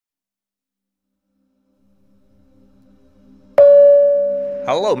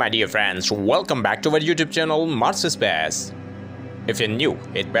Hello my dear friends, welcome back to our YouTube channel Mars Space. If you're new,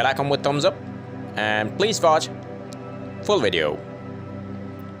 hit bell icon with thumbs up and please watch full video.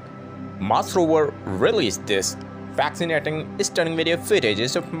 Mars Rover released this fascinating, stunning video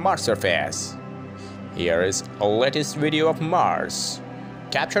footages of Mars surface. Here is a latest video of Mars,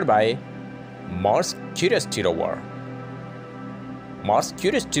 captured by Mars Curiosity Rover. Mars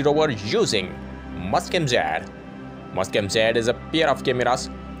Curiosity Rover using Must-Z. Must-Z is a pair of cameras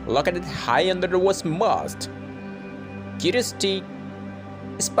located high on the rover's mast. Curiosity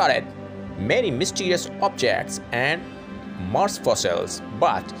spotted many mysterious objects and Mars fossils,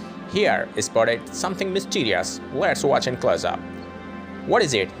 but here spotted something mysterious. Let's watch in close up. What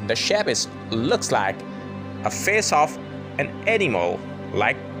is it? The shape looks like a face of an animal,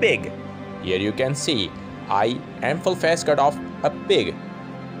 like pig. Here you can see eye and full face cut of a pig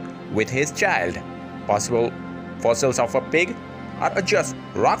with his child. Possible fossils of a pig or just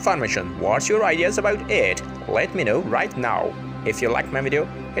rock formation. What's your ideas about it? Let me know right now. If you liked my video,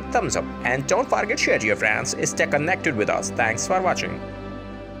 hit thumbs up and don't forget to share to your friends. Stay connected with us. Thanks for watching.